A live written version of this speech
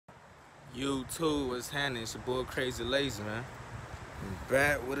YouTube, what's happening? It's your boy Crazy Lazy, man. I'm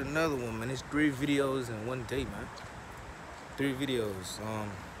back with another one, man. It's 3 videos in one day, man. 3 videos.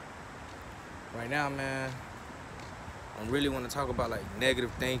 Right now, man, I really want to talk about like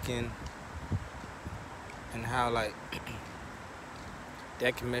negative thinking and how like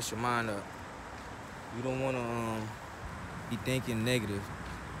that can mess your mind up. You don't want to be thinking negative,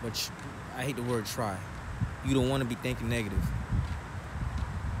 but I hate the word try. You don't want to be thinking negative.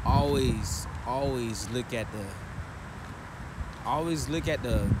 Always look at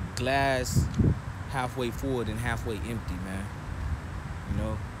the glass halfway full and halfway empty, man. You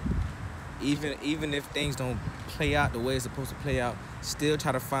know, even if things don't play out the way it's supposed to play out, still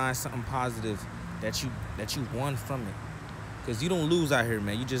try to find something positive that you won from it. Cause you don't lose out here,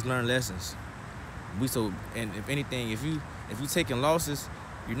 man. You just learn lessons. And if anything, if you taking losses,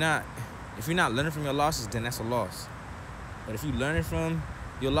 if you're not learning from your losses, then that's a loss. But if you learning from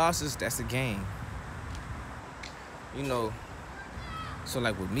your losses, that's a gain. You know, so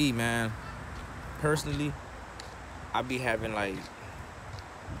like with me, man, personally, I be having like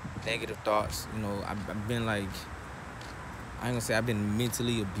negative thoughts. You know, I've been like, I ain't gonna say I've been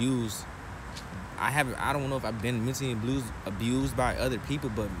mentally abused. I don't know if I've been mentally abused by other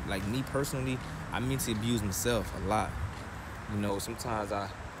people, but like me personally, I mentally abuse myself a lot. You know, sometimes I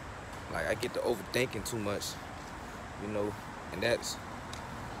get to overthinking too much. You know, and that's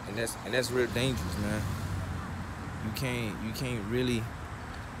real dangerous, man. You can't really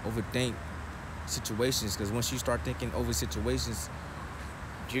overthink situations, because once you start thinking over situations,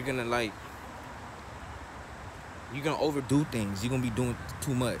 you're gonna overdo things. You're gonna be doing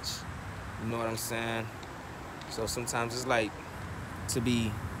too much. You know what I'm saying? So sometimes it's like to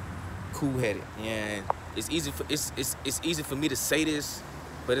be cool-headed, and it's easy for me to say this,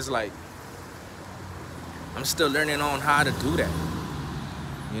 but it's like I'm still learning on how to do that.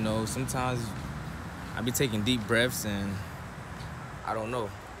 You know, sometimes I be taking deep breaths, and I don't know.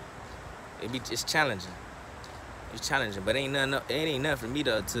 It's challenging. It's challenging, but it ain't nothing for me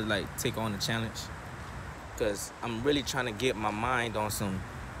to like take on the challenge, because I'm really trying to get my mind on some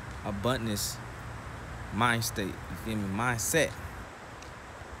abundance mind state. You feel me? Mindset.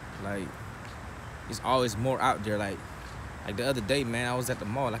 Like, it's always more out there. Like the other day, man, I was at the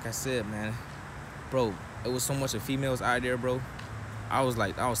mall. Like I said, man, bro, it was so much of females out there, bro. I was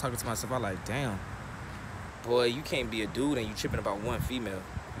talking to myself. I like, damn, boy, you can't be a dude and you tripping about one female.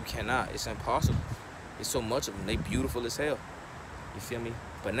 You cannot. It's impossible. It's so much of them. They beautiful as hell. You feel me?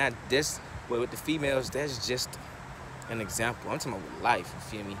 But not this. But with the females, that's just an example. I'm talking about with life.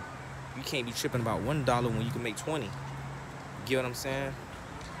 You feel me? You can't be tripping about $1 when you can make 20. You get what I'm saying?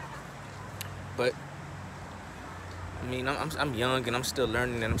 But I mean, I'm young and I'm still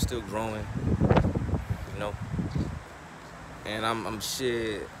learning and I'm still growing. You know. And I'm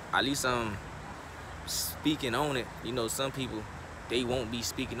shit. At least I'm speaking on it. You know, some people, they won't be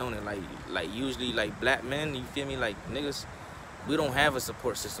speaking on it. Like usually, like black men, you feel me? Like niggas, we don't have a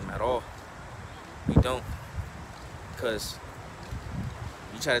support system at all. We don't. Cause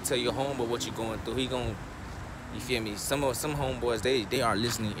you try to tell your homeboy what you're going through, he gon', you feel me? Some homeboys, they are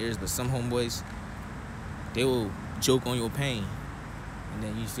listening ears, but some homeboys, they will joke on your pain, and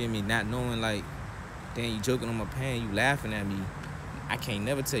then you feel me, not knowing like, then you joking on my pain, you laughing at me. I can't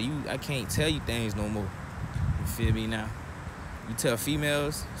tell you things no more. You feel me now? You tell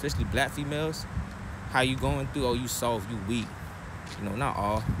females, especially black females, how you going through, oh, you soft, you weak. You know, not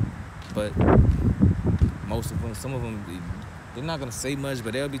all, but most of them, some of them, they're not gonna say much,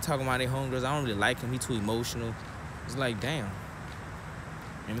 but they'll be talking about their homegirls. I don't really like him, he too emotional. It's like, damn.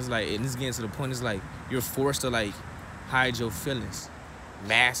 And it's like, and it's getting to the point, it's like, you're forced to like hide your feelings,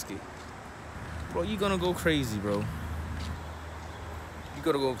 mask it. Bro, you gonna go crazy, bro. You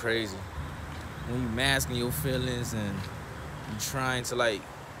gonna go crazy when you masking your feelings and you trying to like,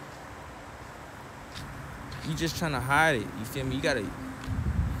 you just trying to hide it. You feel me? You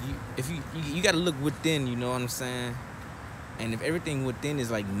gotta look within. You know what I'm saying? And if everything within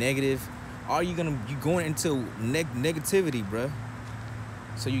is like negative, you going into negativity, bro.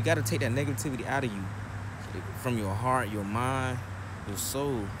 So you gotta take that negativity out of you, from your heart, your mind, your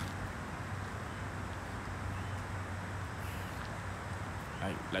soul.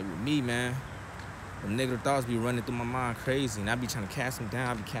 Like with me, man, the negative thoughts be running through my mind crazy, and I be trying to cast them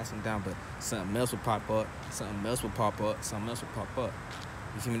down. But something else will pop up, something else will pop up.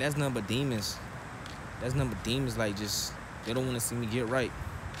 You feel me? That's nothing but demons. Like, just, they don't want to see me get right.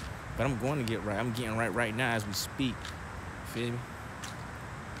 But I'm going to get right. I'm getting right now as we speak. You feel me?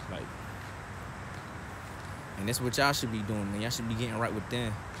 Like, and that's what y'all should be doing, man. Y'all should be getting right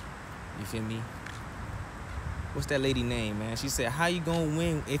within. You feel me? what's that lady name, man? She said, how you gonna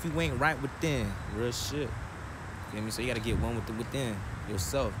win if you ain't right within? Real shit. You feel me? So you gotta get one with within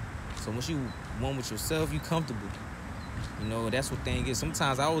yourself. So once you one with yourself, you comfortable. You know, that's what thing is.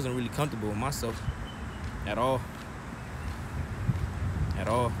 Sometimes I wasn't really comfortable with myself at all. At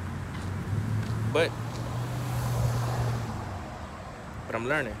all. But I'm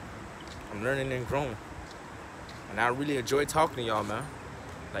learning. I'm learning and growing. And I really enjoy talking to y'all, man.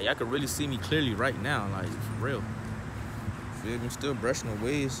 Like, y'all can really see me clearly right now, like, for real. Feel me? Still brushing the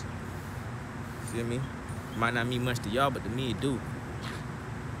waves. Feel me? Might not mean much to y'all, but to me it do.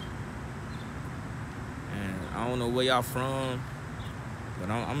 And I don't know where y'all from, but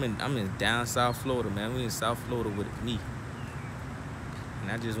I'm in down South Florida, man. We in South Florida with me.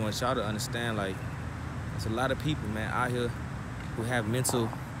 And I just want y'all to understand, like, there's a lot of people, man, out here who got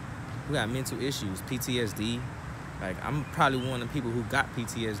mental issues, PTSD. Like, I'm probably one of the people who got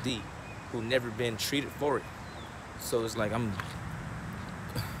PTSD, who never been treated for it. So it's like I'm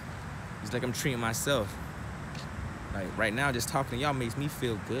treating myself. Like, right now, just talking to y'all makes me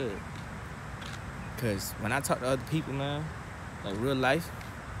feel good. Cause when I talk to other people, man, like real life,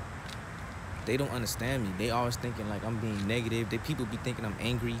 they don't understand me. They always thinking like I'm being negative. People be thinking I'm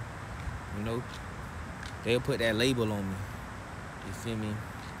angry, you know? They'll put that label on me. You feel me?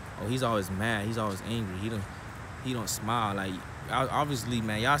 Oh, he's always mad. He's always angry. He don't smile. Like, obviously,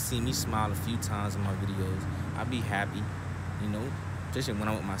 man, y'all seen me smile a few times in my videos. I be happy, you know, especially when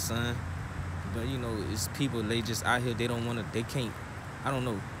I'm with my son. But, you know, it's people, they just out here, they can't, I don't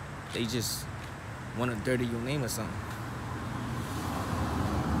know, they just want to dirty your name or something.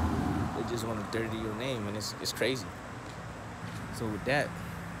 They just want to dirty your name, and it's crazy. So with that,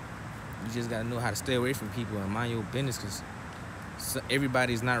 you just got to know how to stay away from people and mind your business, because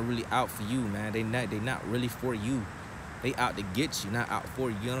everybody's not really out for you, man. They not really for you. They out to get you, not out for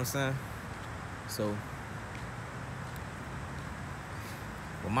you. You know what I'm saying? So,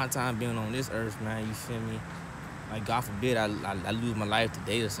 with my time being on this earth, man, you feel me? Like, God forbid I lose my life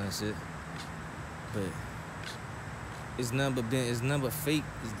today or some shit. But it's nothing but fake.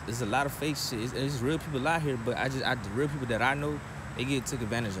 It's a lot of fake shit. It's real people out here, but the real people that I know, they get took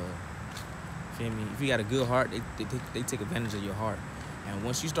advantage of. Feel me? If you got a good heart, they take advantage of your heart. And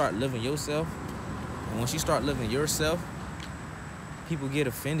once you start living yourself, people get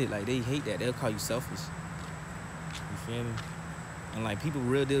offended. Like, they hate that. They'll call you selfish. You feel me? And like, people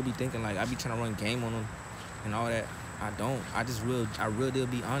real deal be thinking like I be trying to run game on them and all that. I don't. I real deal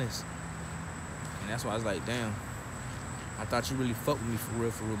be honest. And that's why I was like, damn, I thought you really fucked with me for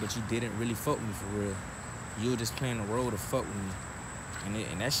real, but you didn't really fuck with me for real. You were just playing the role to fuck with me.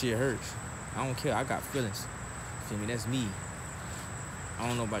 And that shit hurts. I don't care. I got feelings. Feel me? That's me. I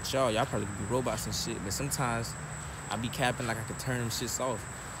don't know about y'all. Y'all probably could be robots and shit, but sometimes I be capping like I could turn them shits off.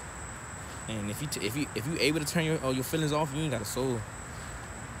 And if you able to turn your feelings off, you ain't got a soul.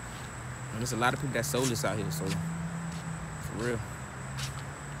 And there's a lot of people that soulless out here, so for real.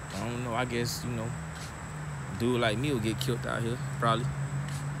 I don't know. I guess, you know, a dude like me will get killed out here, probably.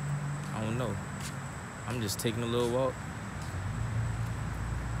 I don't know. I'm just taking a little walk.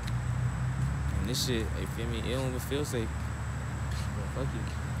 And this shit, you feel me? It don't even feel safe. But fuck you.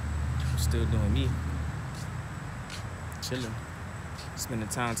 I'm still doing me. Chilling. Spending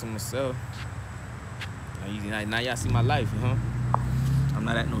time to myself. Now y'all see my life, huh? I'm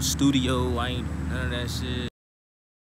not at no studio. I ain't none of that shit.